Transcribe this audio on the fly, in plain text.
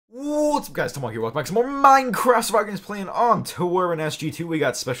What's up, guys? ThatOneTomahawk here. Welcome back to more Minecraft Survivors playing on tour in SG2. We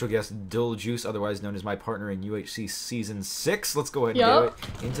got special guest Dull Juice, otherwise known as my partner in UHC Season 6. Let's go ahead and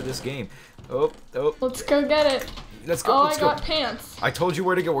get into this game. Oh. Let's go get it. Let's go. Oh, let's I go. got pants. I told you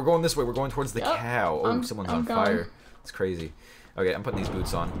where to go. We're going this way. We're going towards the cow. Oh, someone's on fire. It's crazy. Okay, I'm putting these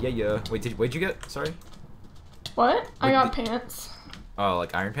boots on. Yeah. Wait, what'd you get? Sorry? What? I got pants. Oh,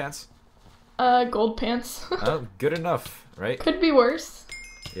 like iron pants? Gold pants. Oh, good enough, right? Could be worse.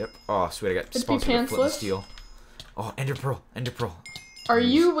 Yep. Oh, sweet. I got Could sponsored be with flint and pantsless. steel. Oh, ender pearl. Ender pearl. Are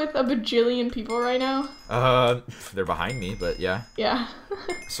you with a bajillion people right now? They're behind me, but yeah. Yeah.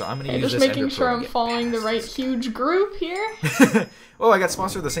 So I'm gonna Okay, use just this making ender sure pearl I'm to get following the past right this. huge group here. Oh, I got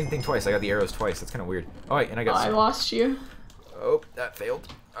sponsored with the same thing twice. I got the arrows twice. That's kind of weird. Oh, wait, and I got. I lost you. Oh, that failed.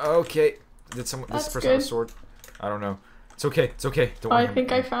 Okay. Did someone? This That's person have a good. sword? I don't know. It's okay. It's okay. Don't Oh, worry. I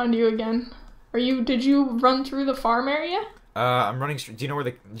think I found you again. Did you run through the farm area? I'm running. Do you know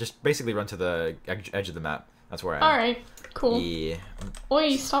where just basically run to the edge of the map? That's where I am. Alright, cool. Yeah.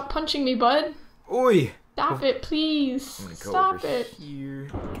 Oi, stop punching me, bud. Oi. Stop it, please. I'm gonna go Stop over it. here.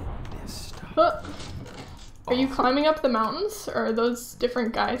 Get this stuff. Are you climbing up the mountains, or are those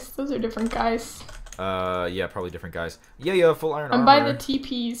different guys? Those are different guys. Yeah, probably different guys. Yeah, full iron I'm armor. by the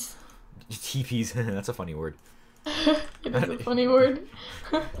TPs. TPs. That's a funny word. It is a funny word.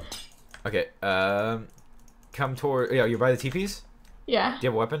 Okay, come toward. Yeah, you're by the TPs? Yeah. Do you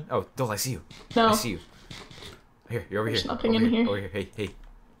have a weapon? Oh, Dole, I see you. No. I see you. Here, you're over There's here. nothing over in here. Over here. Hey.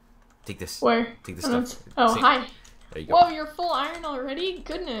 Take this. Where? Take this Oh, stuff. oh, See? hi. There you go. Whoa, you're full iron already?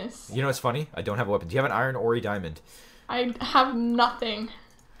 Goodness. You know what's funny? I don't have a weapon. Do you have an iron or a diamond? I have nothing.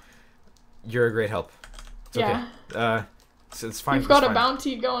 You're a great help. It's Yeah. okay. So it's fine. You've got it's a fine.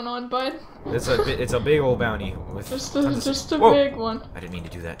 bounty going on, bud. It's a big old bounty with Just tons a of... Whoa! big one. I didn't mean to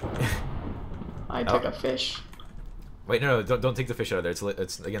do that. I took a fish. Wait, no, don't take the fish out of there.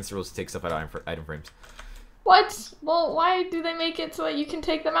 It's against the rules to take stuff out of item frames. What? Well, why do they make it so that you can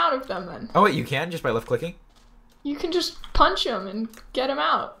take them out of them then? Oh wait, you can just by left clicking? You can just punch them and get them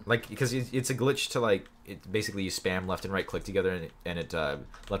out. Like, because it's a glitch to like, basically you spam left and right click together and it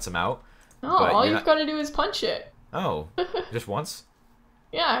lets them out. No, But all you're you've got to do is punch it. Oh, just once?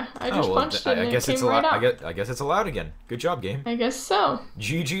 Yeah, I just punched it and I guess it it's came right out. I guess it's allowed again. Good job, game. I guess so.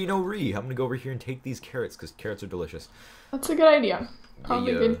 GG no re. I'm gonna go over here and take these carrots because carrots are delicious. That's a good idea.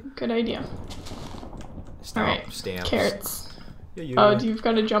 Probably Yeah. good idea. Alright, Stamps. carrots. Yeah. Oh, you've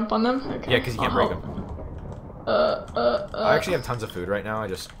got to jump on them? Okay. Yeah, because you can't break them. I I actually have tons of food right now. I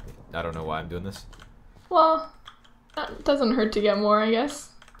don't know why I'm doing this. Well, that doesn't hurt to get more, I guess.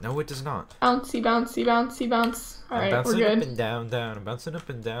 No, it does not. Bouncy, bouncy, bouncy, bounce. I'm Alright, we're bouncing up good. and down. I'm bouncing up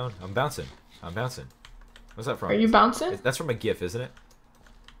and down. I'm bouncing. What's that from? Are you bouncing? That's from a GIF, isn't it?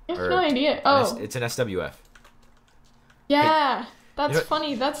 I have or no idea. Oh, It's an SWF. yeah. That's You know-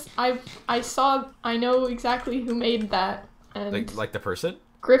 funny. I know exactly who made that. And Like the person?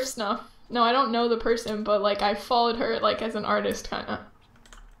 Griff Snuff. No, I don't know the person, but like I followed her like as an artist kinda.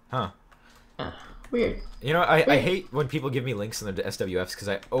 Huh. Yeah, weird. You know, I hate when people give me links in the SWFs because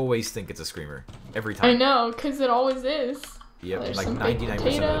I always think it's a screamer. Every I time. know, because it always is. Yep, There's like some big 99% of the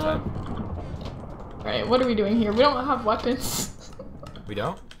potato. time. Alright, what are we doing here? We don't have weapons. We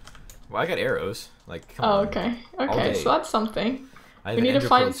don't? Well, I got arrows. Like, come Oh, on. okay. All Okay, day. so that's something. I have We an need to ender pearl,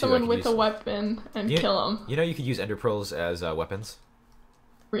 find too, I someone could with use. a weapon and kill him. You know you could use ender pearls as weapons?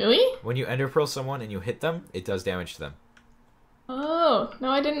 Really? When you ender pearl someone and you hit them, it does damage to them. Oh, no,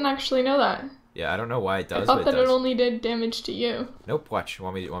 I didn't actually know that. Yeah, I don't know why it does, I thought but that it it does. only did damage to you. Nope, watch.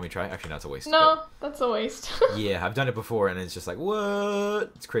 Want me to try? Actually, no, it's a waste. No, that's a waste. but- yeah, I've done it before and it's just like,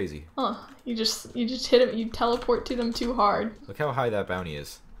 what? It's crazy. Huh, you just hit him, you teleport to them too hard. Look how high that bounty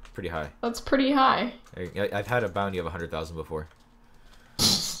is. Pretty high. That's pretty high. I've had a bounty of 100,000 before.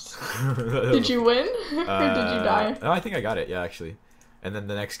 Did you win? Or did you die? No, I think I got it, yeah, actually. And then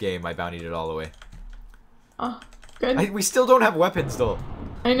the next game, I bountied it all the way. Oh, good. We still don't have weapons, though.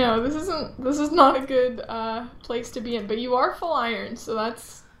 I know, this is not a good place to be in, but you are full iron, so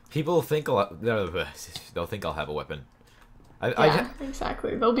that's... People think they'll think I'll have a weapon. Yeah,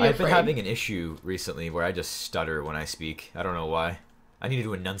 exactly. They'll be I've afraid. been having an issue recently where I just stutter when I speak. I don't know why. I need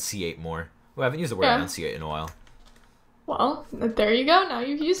to enunciate more. Well, I haven't used the word enunciate in a while. Well, there you go. Now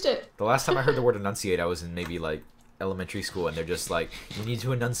you've used it. The last time I heard the word enunciate, I was in maybe like elementary school, and they're just like, you need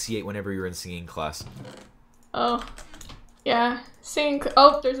to enunciate whenever you're in singing class. Oh, yeah.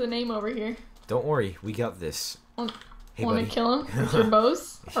 Oh, there's a name over here. Don't worry, we got this. Hey, Want to buddy. kill him with your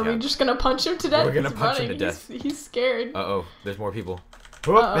bows? Are we just gonna punch him to death? We're gonna He's punch him running. to death. He's scared. Uh-oh, there's more people.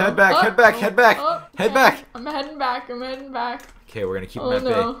 Oh, head back, head back, head back, head back. I'm heading back. Okay, we're gonna keep Oh, him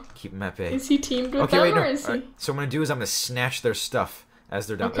at no. bay. Keep him at bay. Is he teamed with Okay, them wait, no. or is he? Alright, so what I'm gonna do is I'm gonna snatch their stuff as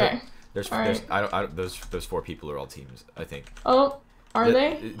they're down. Okay. There's Alright. I don't those 4 people are all teams, I think. Oh, are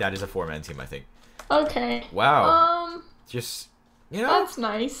they? That is a 4-man team, I think. Okay. Wow. Just, you know. That's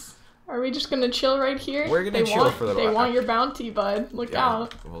nice. Are we just gonna chill right here? We're gonna chill for the. They want your bounty, bud. Look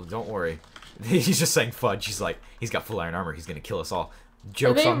out. Well, don't worry. He's just saying fudge. He's like, he's got full iron armor. He's gonna kill us all.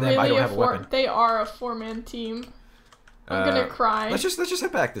 Jokes on them. Really I don't have a weapon. They are a 4-man team. I'm gonna cry. Let's just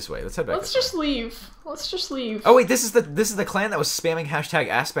head back this way. Let's head back. Let's just leave. Let's just leave. Oh wait, this is the clan that was spamming hashtag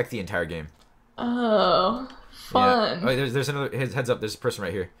aspect the entire game. Oh, fun. Yeah. Oh, there's another. Heads up. There's a person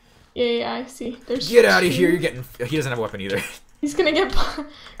right here. Yeah, I see. Get out of here! You're getting. He doesn't have a weapon either. He's gonna get.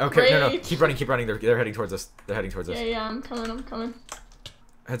 Okay, no, keep running. They're heading towards us. Yeah, I'm coming.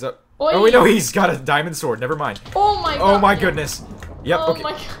 Heads up. Oi. Oh wait, no, he's got a diamond sword. Never mind. Oh my god. Oh my goodness. Yep. Oh okay.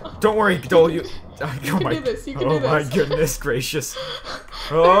 my god. Don't worry, Dole. You can do this. You can do this. Oh my goodness gracious.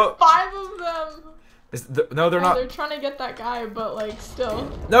 Oh. 5 of them. No, they're not. They're trying to get that guy, but like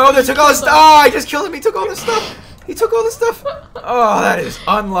still. No, they took all the stuff. Oh, I just killed him. He took all the stuff. He took all the stuff. Oh, that is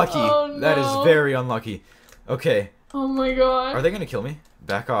unlucky. Oh, no. That is very unlucky. Okay. Oh my god. Are they gonna kill me?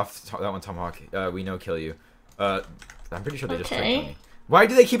 Back off, that one Tomahawk. We know kill you. I'm pretty sure they just tricked me. Why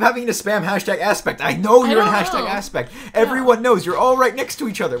do they keep having to spam hashtag aspect? I know you're in hashtag aspect. Everyone knows you're all right next to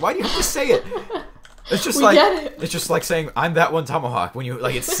each other. Why do you have to say it? It's just it's just like saying I'm that one Tomahawk when you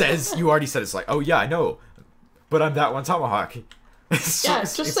like it says you already said it's like, oh yeah, I know, but I'm that one Tomahawk. Yeah,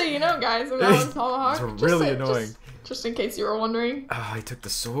 just so you know, guys, I'm that one Tomahawk. It's really annoying. Just in case you were wondering. Oh, I took the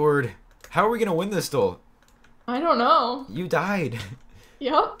sword. How are we gonna win this, Dole? I don't know. You died.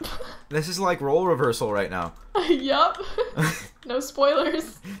 Yup. This is like role reversal right now. Yup. No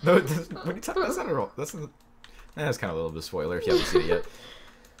spoilers. No, that's not a roll. That's kind of a little bit of spoiler if you haven't seen it yet.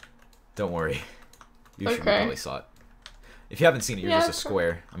 Don't worry. You should probably saw it. If you haven't seen it, you're just a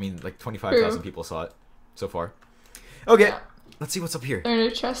square. I mean, like 25,000 people saw it so far. Okay, let's see what's up here.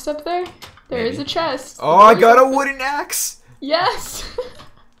 There's a chest up there. There is a chest. Oh, I got a wooden axe. Yes.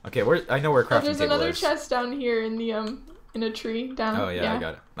 Okay, I know where a crafting table is. There's another chest down here in the in a tree down. Oh yeah, I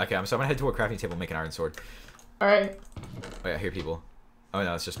got it. Okay, so I'm gonna head to a crafting table and make an iron sword. All right. Oh yeah, I hear people. Oh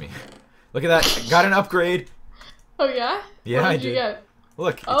no, it's just me. Look at that! Got an upgrade. Oh yeah. Yeah, what did you get?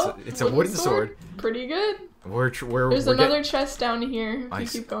 Look, it's a wooden sword. Pretty good. There's another chest down here. If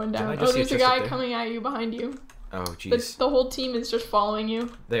you keep going down. Oh, there's a guy coming at you behind you. Oh jeez. The whole team is just following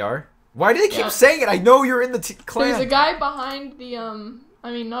you. They are. Why do they keep saying it? I know you're in the clan. There's a guy behind the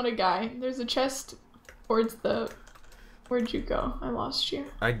I mean, not a guy. There's a chest towards the. Where'd you go? I lost you.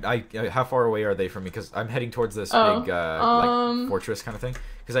 How far away are they from me? Because I'm heading towards this big like fortress kind of thing.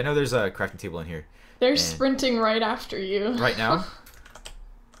 Because I know there's a crafting table in here. They're sprinting right after you. Right now?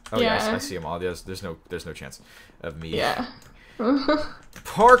 Oh yeah, I see them all. There's no chance of me. Yeah.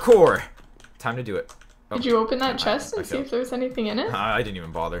 Parkour. Time to do it. Oh, did you open that chest and see if there was anything in it? I didn't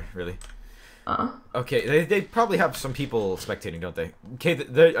even bother, really. Okay, they probably have some people spectating, don't they? Okay,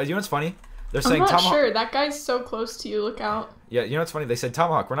 you know what's funny? They're saying I'm not Tomahawk. sure. That guy's so close to you. Look out. Yeah, you know what's funny? They said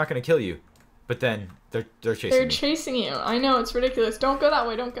Tomahawk, we're not gonna kill you, but then they're chasing me. They're chasing you. I know, it's ridiculous. Don't go that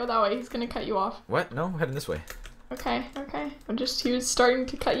way. Don't go that way. He's gonna cut you off. What? No, I'm heading this way. Okay. He was starting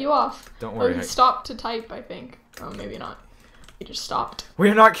to cut you off. Don't worry. Oh, he stopped to type, I think. Oh, maybe not. He just stopped.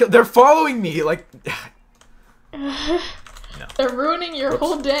 We're not killed. They're following me. Like. No. They're ruining your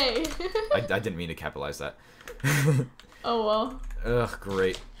whole day. I didn't mean to capitalize that. Oh well. Ugh,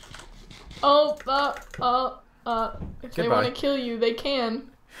 great. Oh, if they want to kill you, they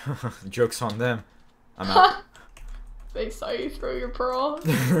can. Joke's on them. I'm out. They saw you throw your pearl.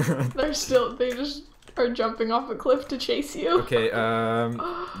 They just are jumping off a cliff to chase you. Okay,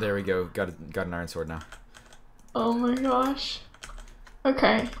 there we go. Got an iron sword now. Oh my gosh.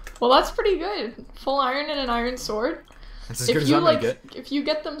 Okay. Well, that's pretty good. Full iron and an iron sword. That's as good as I'm gonna get. If you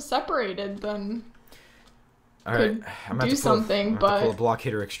get them separated, then all right, I'm do something. But pull a block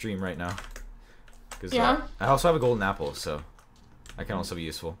hitter extreme right now. Yeah. I also have a golden apple, so I can also be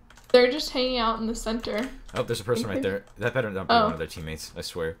useful. They're just hanging out in the center. Oh, there's a person right there. That better not be one of their teammates. I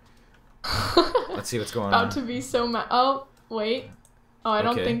swear. Let's see what's going on. About to be so mad. Oh wait. Oh, I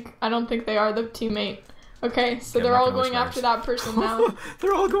don't think they are the teammate. Okay, so they're all going after that person now.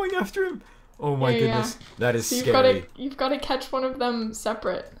 They're all going after him. Oh my goodness, that is scary. You've got to catch one of them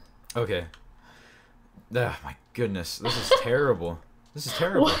separate. Okay. Oh my goodness, this is terrible. This is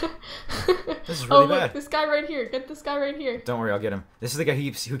terrible. This is really bad. Look, this guy right here. Get this guy right here. Don't worry, I'll get him. This is the guy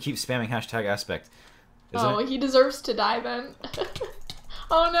who keeps spamming hashtag aspect. Isn't it? He deserves to die then.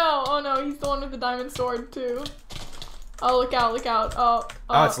 Oh no, he's the one with the diamond sword too. Oh, look out.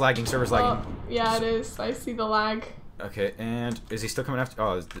 Oh, it's lagging, server's lagging. Yeah, it is. I see the lag. Okay, and is he still coming after?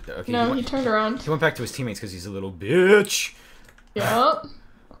 Oh, okay. No, he turned around. He went back to his teammates because he's a little bitch. Yep.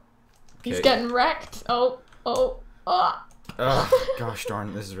 He's getting wrecked. Oh. Oh, gosh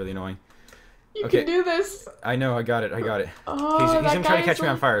darn, this is really annoying. You can do this. I know, I got it. Oh, he's gonna try to catch me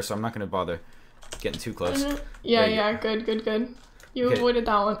on fire, so I'm not gonna bother getting too close. Yeah, good. You avoided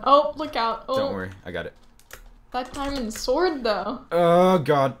that one. Oh, look out. Oh. Don't worry, I got it. That diamond sword, though. Oh,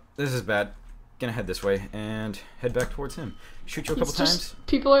 God, this is bad. Gonna head this way and head back towards him. Shoot you a couple times.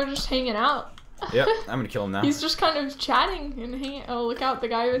 People are just hanging out. Yep, I'm gonna kill him now. He's just kind of chatting and hanging. Oh, look out! The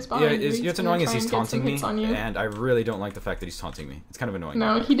guy who's behind you. Yeah, what's annoying is he's taunting me, and I really don't like the fact that he's taunting me. It's kind of annoying.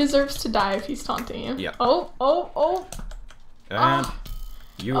 No, he deserves to die if he's taunting you. Yeah. Oh. And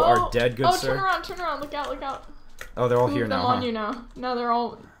you are dead, good sir. Turn around! Look out! Oh, they're all here now, on you now. Now they're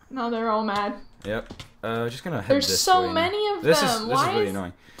all mad. Yep. Just gonna head this way. There's so many of them. This is really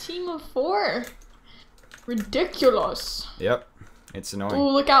annoying. Team of 4. Ridiculous. Yep. It's annoying. Oh,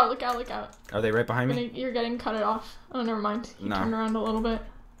 look out. Are they right behind me? You're getting cut it off. Oh, never mind. You turned around a little bit.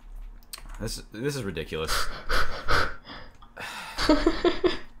 This is ridiculous.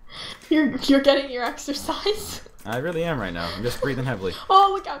 You're getting your exercise. I really am right now. I'm just breathing heavily.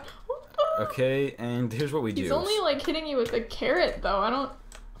 Oh, look out. Okay, and here's what we do. He's only like hitting you with a carrot, though. I don't.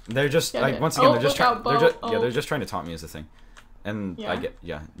 They're just like once again. They're just trying. They're just trying to taunt me is the thing, and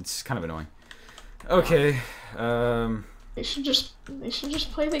it's kind of annoying. Okay. They should just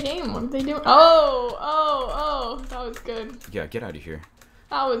play the game. What are they doing? Oh, that was good. Yeah, get out of here.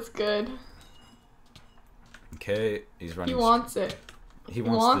 That was good. Okay, he's running. He wants it. He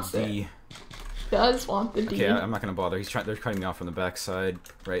wants the D. He does want the D. Okay, I'm not gonna bother. They're cutting me off from the backside,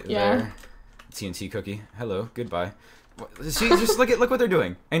 right there. TNT cookie. Hello, goodbye. See, just look what they're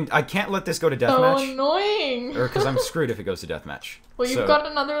doing, and I can't let this go to deathmatch. So annoying. Or because I'm screwed if it goes to deathmatch. Well, you've got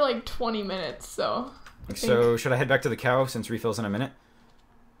another like 20 minutes, so. So should I head back to the cow since refills in a minute?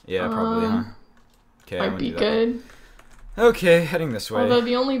 Yeah, probably, huh? Okay, might be good. Okay, heading this way. Although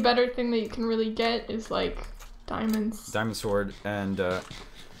the only better thing that you can really get is like diamonds. Diamond sword and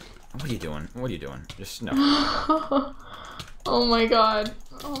what are you doing? Just no. Oh my god.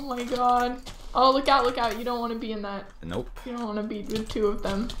 Oh, look out. You don't want to be in that. Nope. You don't want to be with 2 of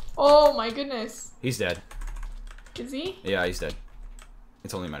them. Oh my goodness. He's dead. Is he? Yeah, he's dead.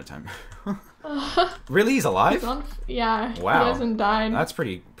 It's only a matter of time. Really? He's alive? Yeah. Wow. He hasn't died. That's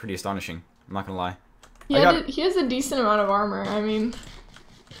pretty astonishing. I'm not gonna lie. He has a decent amount of armor. I mean.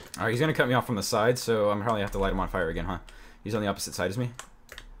 Alright, he's gonna cut me off from the side, so I'm probably have to light him on fire again, huh? He's on the opposite side as me?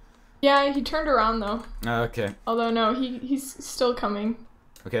 Yeah, he turned around though. Okay. Although no, he's still coming.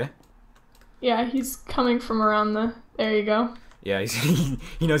 Okay. Yeah, he's coming from around the. There you go. Yeah, he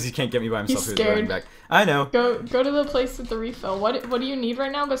knows he can't get me by himself. He's scared. Back. I know. Go to the place with the refill. What do you need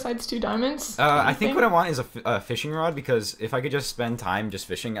right now besides 2 diamonds? I think what I want is a fishing rod, because if I could just spend time just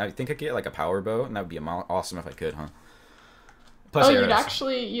fishing, I think I could get like a power bow, and that would be awesome if I could, huh? Plus arrows.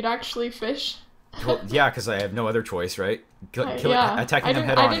 you'd actually fish? Well, yeah, because I have no other choice, right? Attacking them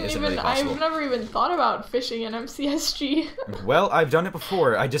head on isn't really possible. I've never even thought about fishing in MCSG. Well, I've done it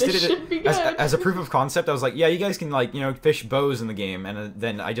before. I just did it as a proof of concept. I was like, yeah, you guys can like fish bows in the game, and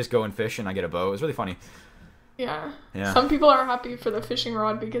then I just go and fish and I get a bow. It was really funny. Yeah. Yeah. Some people are happy for the fishing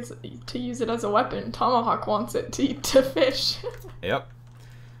rod because to use it as a weapon. Tomahawk wants it to fish. Yep.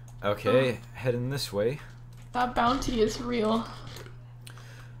 Okay, heading this way. That bounty is real.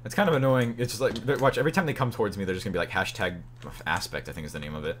 It's kind of annoying. It's just like, watch, every time they come towards me, they're just gonna be like hashtag aspect, I think is the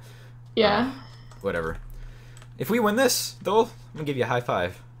name of it. Yeah. Whatever. If we win this, Dole, I'm gonna give you a high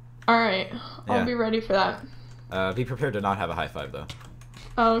five. Alright. I'll be ready for that. Be prepared to not have a high five, though.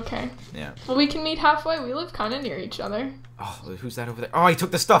 Oh, okay. Yeah. Well, we can meet halfway. We live kind of near each other. Oh, who's that over there? Oh, he took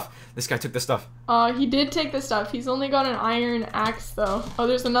the stuff! This guy took the stuff. He did take the stuff. He's only got an iron axe, though. Oh,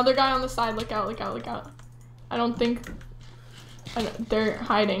 there's another guy on the side. Look out. I don't think... they're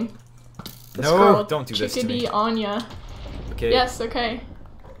hiding. This girl, don't do this to me. Chickadee Anya. Okay. Yes, okay.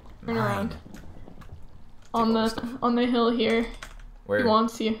 Turn around. On the hill here. Where? He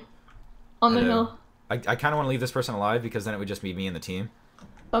wants you. On the hill. I kind of want to leave this person alive because then it would just be me and the team.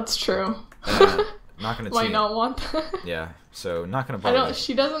 That's true. Not gonna. Might not want that. Yeah. So not gonna bother.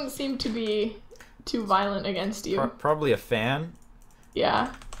 She doesn't seem to be too violent against you. Probably a fan.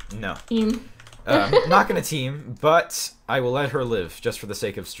 Yeah. No. Team. Not gonna team, but I will let her live just for the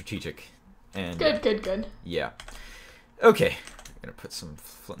sake of strategic. And good. Yeah. Okay. I'm gonna put some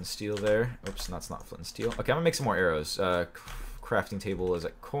flint and steel there. Oops, that's not flint and steel. Okay, I'm gonna make some more arrows. Crafting table is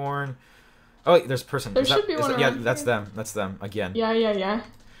at corn. Oh, wait, there's a person. There should be one. Yeah, that's them. That's them again. Yeah.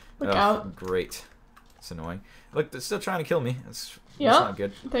 Look out. Great. It's annoying. Look, they're still trying to kill me. That's not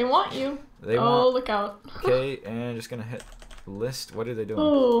good. They want you. Look out. Okay, and just gonna hit list. What are they doing?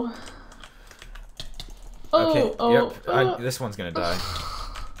 Oh. Okay. Yep. This one's gonna die.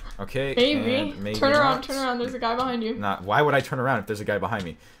 Okay. Maybe. And maybe Turn around, not. turn around. There's a guy behind you. Not. Why would I turn around if there's a guy behind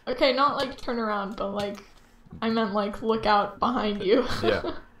me? Okay, not like turn around, but like, I meant like look out behind you.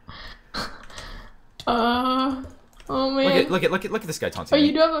 Yeah. Oh man. Look at this guy taunting me. Oh,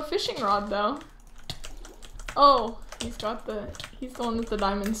 you do have a fishing rod though. Oh, he's the one with the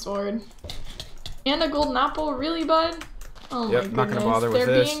diamond sword. And a golden apple, really, bud? Oh my goodness. Not gonna bother with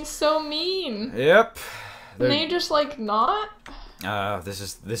They're this. being so mean. Yep. Can they just like not? This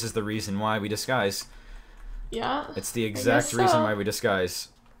is the reason why we disguise. Yeah. It's the exact reason why we disguise.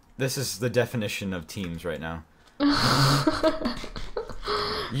 This is the definition of teams right now.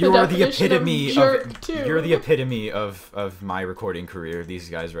 You are the epitome of you're the epitome of my recording career. These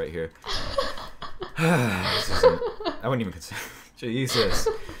guys right here. I wouldn't even consider. Jesus.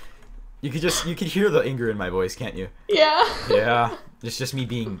 You could hear the anger in my voice, can't you? Yeah. Yeah. It's just me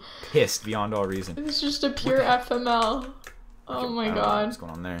being pissed beyond all reason. It's just a pure FML. Oh my god. What's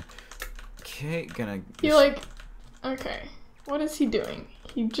going on there? Okay, gonna. He like. Okay. What is he doing?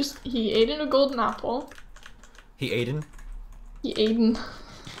 He ate in a golden apple. He ate in. He ate in.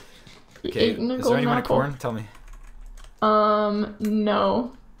 Okay. Is there anyone at corn? Tell me.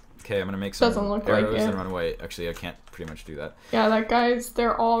 No. Okay, I'm gonna make some Doesn't look arrows like it. and run away. Actually, I can't pretty much do that. Yeah,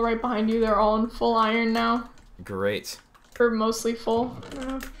 they're all right behind you. They're all in full iron now. Great. Or mostly full. I don't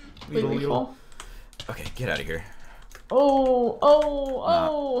know. Completely full. Okay, get out of here. Oh.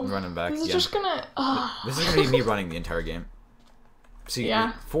 I'm running back. This is just gonna. This is gonna be me running the entire game. See,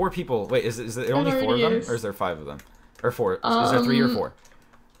 yeah. 4 people. Wait, is there only 4 of them, or is there 5 of them, or 4? Is there 3 or 4?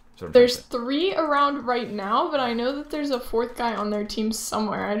 There's 3 around right now, but I know that there's a 4th guy on their team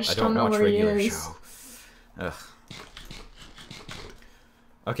somewhere. I just don't know where he is. Ugh.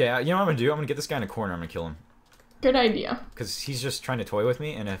 Okay, you know what I'm gonna do? I'm gonna get this guy in a corner. I'm gonna kill him. Good idea. Because he's just trying to toy with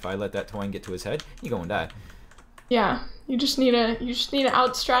me, and if I let that toy get to his head, he go and die. Yeah, you just need to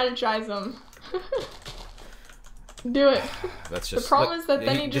out-strategize him. Do it. That's just. The problem is that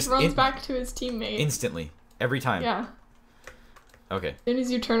then he just runs back to his teammate. Instantly, every time. Yeah. Okay. As soon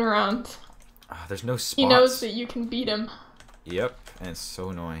as you turn around. There's no spots. He knows that you can beat him. Yep, and it's so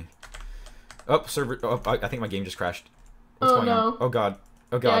annoying. Oh, server. Oh, I think my game just crashed. What's going on? Oh god.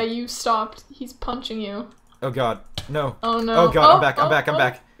 Oh god. Yeah, you stopped. He's punching you. Oh god. No. Oh no. Oh god, I'm back. I'm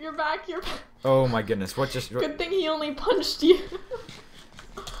back. You're back. Oh my goodness. What just. Good thing he only punched you.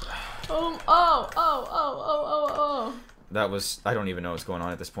 Oh. That was. I don't even know what's going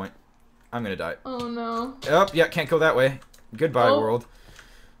on at this point. I'm gonna die. Oh no. Oh, yeah, can't go that way. Goodbye, world.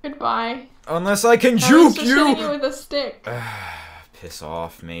 Goodbye. Unless I can juke you! Hitting you with a stick. Piss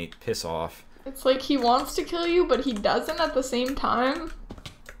off, mate. Piss off. It's like he wants to kill you, but he doesn't at the same time.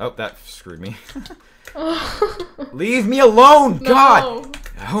 Oh, that screwed me. Leave me alone! No. God!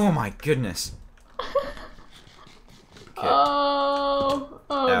 Oh my goodness. Okay. Oh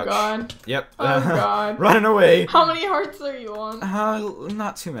Ouch. god. Yep. Oh god. Running away. How many hearts are you on?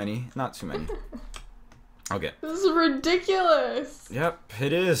 Not too many. Not too many. Okay. This is ridiculous. Yep,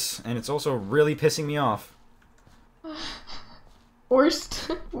 it is. And it's also really pissing me off.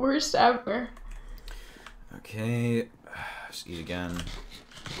 Worst ever. Okay. Just eat again.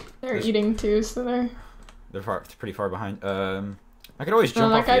 They're eating too, so they're pretty far behind. I could always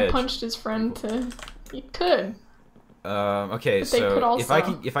jump off the edge. That guy punched his friend to. He could. Okay, but so if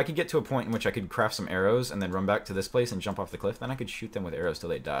I could get to a point in which I could craft some arrows and then run back to this place and jump off the cliff, then I could shoot them with arrows till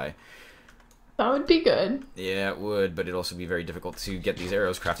they die. That would be good. Yeah, it would, but it'd also be very difficult to get these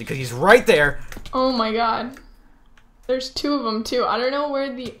arrows crafted because he's right there. Oh my god. There's 2 of them too. I don't know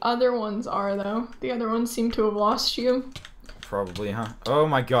where the other ones are though. The other ones seem to have lost you. Probably, huh? Oh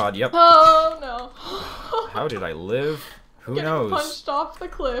my god, yep. Oh no. How did I live? Who knows? Punched off the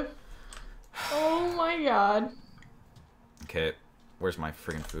cliff. Oh my god. Okay, where's my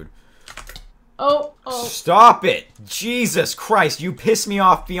friggin' food? Oh. Stop it! Jesus Christ, you piss me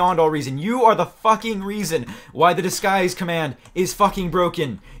off beyond all reason. You are the fucking reason why the disguise command is fucking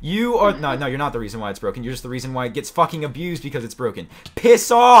broken. You are- No, you're not the reason why it's broken. You're just the reason why it gets fucking abused because it's broken.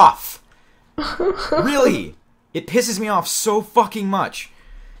 Piss off! Really? It pisses me off so fucking much.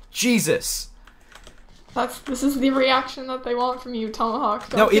 Jesus. This is the reaction that they want from you, Tomahawk.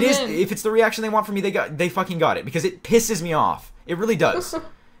 Don't No, it give is. in. If it's the reaction they want from me, they fucking got it because it pisses me off. It really does.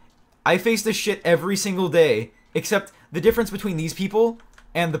 I face this shit every single day, except the difference between these people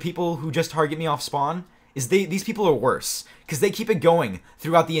and the people who just target me off spawn is these people are worse because they keep it going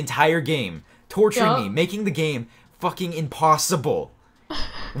throughout the entire game, torturing me, making the game fucking impossible.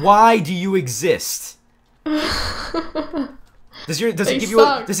 Why do you exist? Does it give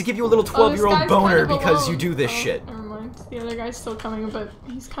you a little 12-year-old boner because you do this shit? Never mind. The other guy's still coming, but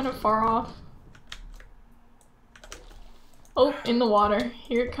he's kind of far off. Oh, in the water.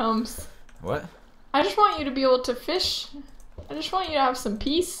 Here it comes. What? I just want you to be able to fish. I just want you to have some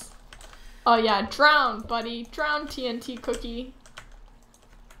peace. Oh yeah, drown, buddy. Drown, TNT cookie.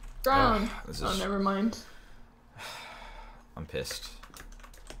 Drown. Oh, never mind. I'm pissed.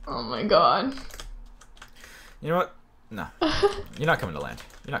 Oh my god. You know what? No. You're not coming to land.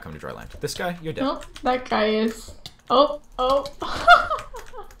 You're not coming to dry land. This guy, you're dead. Nope, that guy is. Oh.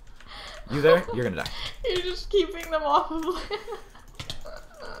 You there? You're gonna die. You're just keeping them off of land.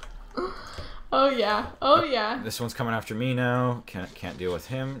 Oh yeah. This one's coming after me now. Can't deal with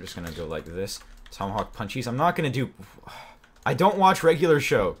him. Just gonna go like this. Tomahawk punchies. I'm not gonna do. I don't watch regular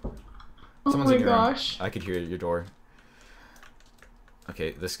show. Someone's oh my gosh. I could hear your door.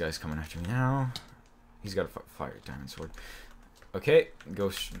 Okay, this guy's coming after me now. He's got a fire diamond sword. Okay,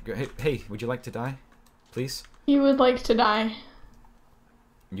 go. Hey, would you like to die, please? You would like to die.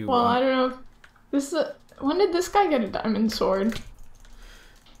 Well, I don't know. This is when did this guy get a diamond sword?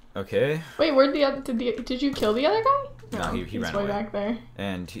 Okay. Wait, where'd the other? Did you kill the other guy? No, he ran way away. Back there.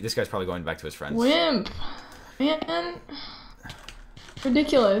 And this guy's probably going back to his friends. Wimp, man,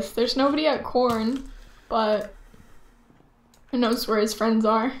 ridiculous. There's nobody at Corn, but who knows where his friends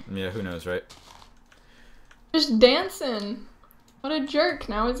are? Yeah, who knows, right? Just dancing. What a jerk.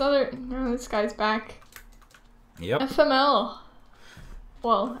 Now this guy's back. Yep. FML.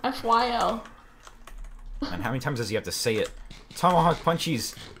 Well, FYL. And how many times does he have to say it? Tomahawk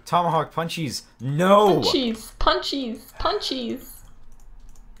punchies! Tomahawk punchies! No! Punchies!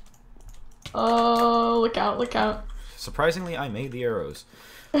 Oh, look out. Surprisingly, I made the arrows.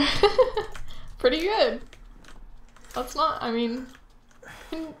 Pretty good. That's not, I mean...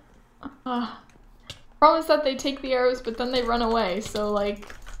 problem is that they take the arrows, but then they run away, so,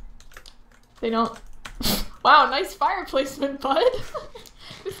 like... They don't... Wow, nice fire placement, bud!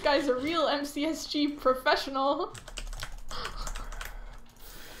 This guy's a real MCSG professional.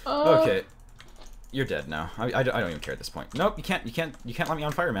 Okay, you're dead now. I don't even care at this point. Nope, you can't let me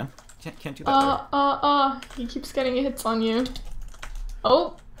on fire, man. Can't do that. He keeps getting hits on you.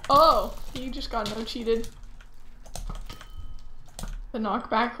 Oh, you just got no cheated. The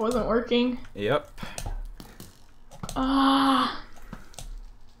knockback wasn't working. Yep.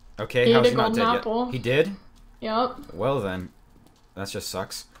 Okay, how's he not dead apple. yet? He did? Yep. Well then, that just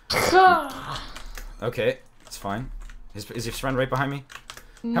sucks. Okay, it's fine. Is his friend right behind me?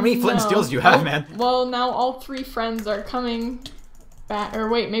 How many flint and steels do you have, man? Well, now all 3 friends are coming back. Or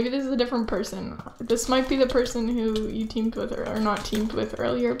wait, maybe this is a different person. This might be the person who you teamed with or not teamed with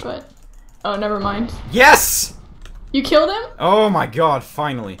earlier, but... Oh, never mind. Yes! You killed him? Oh my god,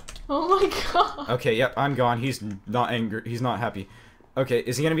 finally. Oh my god. Okay, yep, I'm gone. He's not angry. He's not happy. Okay,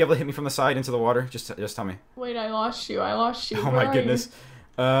 is he gonna be able to hit me from the side into the water? Just tell me. Wait, I lost you. Oh my goodness.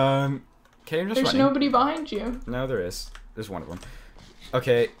 Okay, I'm just There's running. Nobody behind you. No, there is. There's one of them.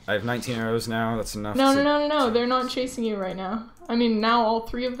 Okay, I have 19 arrows now. That's enough. No. They're not chasing you right now. I mean, now all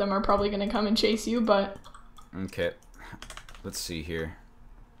 3 of them are probably gonna come and chase you, but... Okay. Let's see here.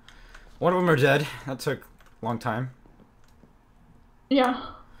 One of them are dead. That took a long time. Yeah.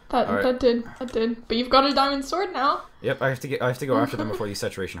 That did. But you've got a diamond sword now. Yep, I have to go after them before these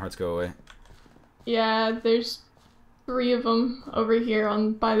saturation hearts go away. Yeah, there's 3 of them over here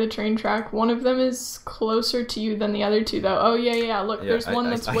by the train track. One of them is closer to you than the other 2, though. Oh yeah. Look, there's one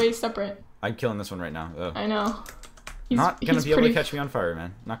that's way separate. I'm killing this one right now, though. I know. Not gonna be able to catch me on fire,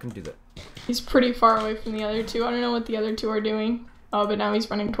 man. Not gonna do that. He's pretty far away from the other 2. I don't know what the other 2 are doing. Oh, but now he's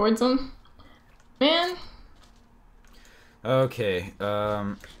running towards them. Man. Okay,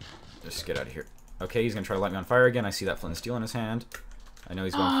 just get out of here. Okay, he's gonna try to light me on fire again. I see that flint and steel in his hand. I know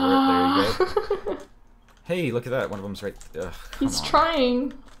he's going for it. There you go. Hey, look at that. One of them's right. Ugh, he's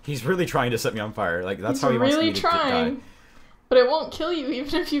trying. He's really trying to set me on fire. Like, that's he's how he wants me really to trying. die. But it won't kill you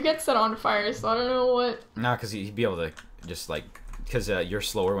even if you get set on fire, so I don't know what... Nah, because he'd be able to just, like... Because you're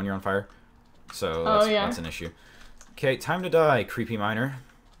slower when you're on fire. So that's an issue. Okay, time to die, creepy miner.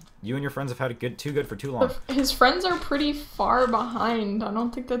 You and your friends have had it too good for too long. His friends are pretty far behind. I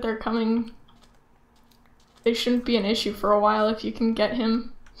don't think that they're coming... They shouldn't be an issue for a while if you can get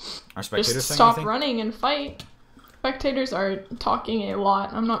him. Are spectators just saying stop anything? running and fight. Spectators are talking a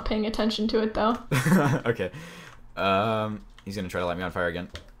lot. I'm not paying attention to it, though. Okay. He's gonna try to light me on fire again.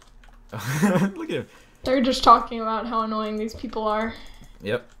 Look at him. They're just talking about how annoying these people are.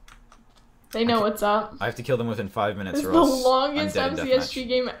 Yep. They know what's up. I have to kill them within 5 minutes This or is else the longest I'm dead in MCSG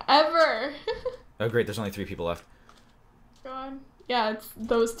game ever. Oh great, there's only 3 people left. God. Yeah, it's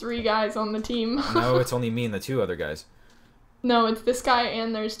those 3 guys on the team. No, it's only me and the 2 other guys. No, it's this guy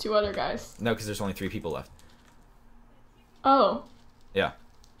and there's 2 other guys. No, because there's only 3 people left. Oh. Yeah.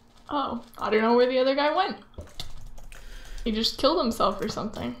 Oh, I don't know where the other guy went. He just killed himself or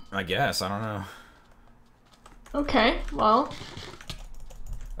something. I guess. I don't know. Okay, well.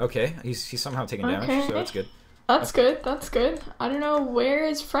 Okay, he's somehow taking damage, so that's good. That's good, that's good. I don't know where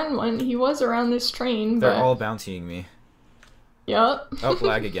his friend went. He was around this train, They're but... all bountying me. Yup. Oh,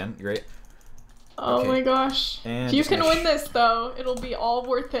 lag again. Great. Oh my gosh. And if you can win this, though, it'll be all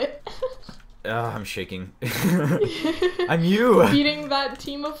worth it. I'm shaking. I'm you! Beating that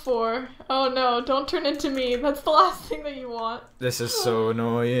team of 4. Oh no, don't turn into me. That's the last thing that you want. This is so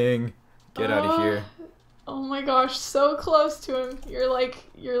annoying. Get out of here. Oh my gosh, so close to him. You're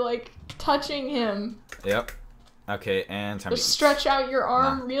like touching him. Yep. Okay, and time Just stretch out your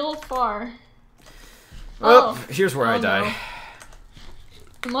arm real far. Well, here's where I die. No.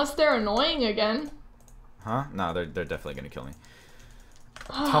 Unless they're annoying again. Huh? No, they're definitely gonna kill me.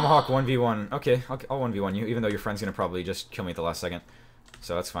 Tomahawk 1v1. Okay, I'll 1v1 you, even though your friend's gonna probably just kill me at the last second.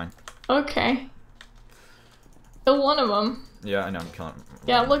 So that's fine. Okay. Kill one of them. Yeah, I know, I'm killing them.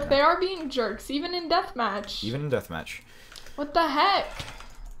 Yeah, look, they are being jerks, even in deathmatch. Even in deathmatch. What the heck?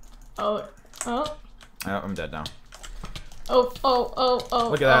 Oh. I'm dead now. Oh.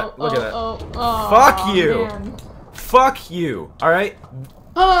 Look at that, look at that. Oh, fuck you! Man. Fuck you! Alright?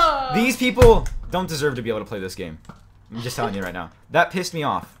 These people don't deserve to be able to play this game. I'm just telling you right now. That pissed me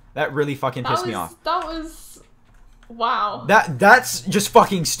off. That really fucking pissed me off. That was... Wow. That's just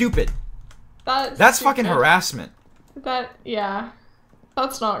fucking stupid. That's fucking harassment. Yeah.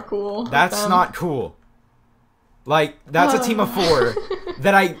 That's not cool. That's not cool. Like, that's a team of 4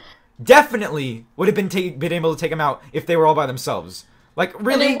 that I definitely would have been able to take them out if they were all by themselves. Like,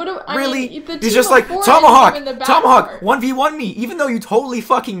 really? He's just like, Tomahawk, 1v1 me, even though you totally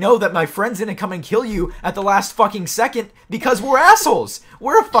fucking know that my friend's gonna come and kill you at the last fucking second because we're assholes.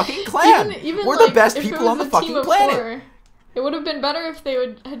 We're a fucking clan. We're the best people on the fucking planet. It would have been better if they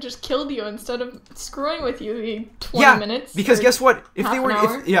had just killed you instead of screwing with you the 20 minutes. Because guess what? If they were,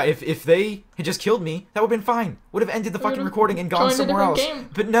 if they had just killed me, that would have been fine. Would have ended the fucking recording and gone somewhere else.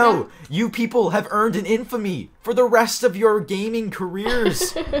 But no, you people have earned an infamy for the rest of your gaming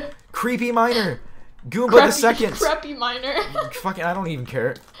careers. Creepy Miner, Goomba the Second. Crappy Miner. Fucking, I don't even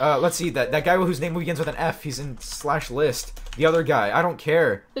care. Let's see, that guy whose name begins with an F, he's in /list. The other guy, I don't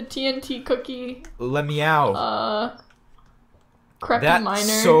care. The TNT Cookie. Lemiao. Crappy That's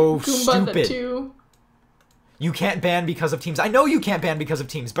Miner. so Goomba stupid. The 2. You can't ban because of teams. I know you can't ban because of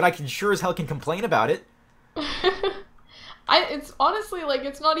teams, but I can sure as hell can complain about it. It's honestly like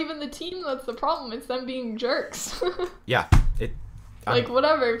it's not even the team that's the problem. It's them being jerks. Yeah. Like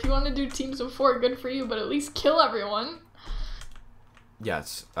whatever. If you want to do teams of 4, good for you. But at least kill everyone.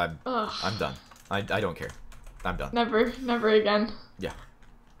 Yes. I'm done. I don't care. I'm done. Never again. Yeah.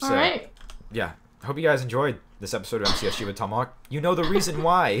 All right. Yeah. I hope you guys enjoyed this episode of MCSG with Tomahawk. You know the reason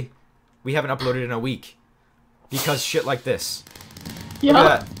why we haven't uploaded in a week. Because shit like this. Yeah. Look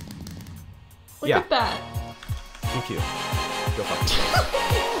at that. Look at that. Thank you. Go fuck yourself.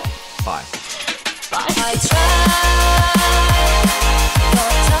 Bye. Bye.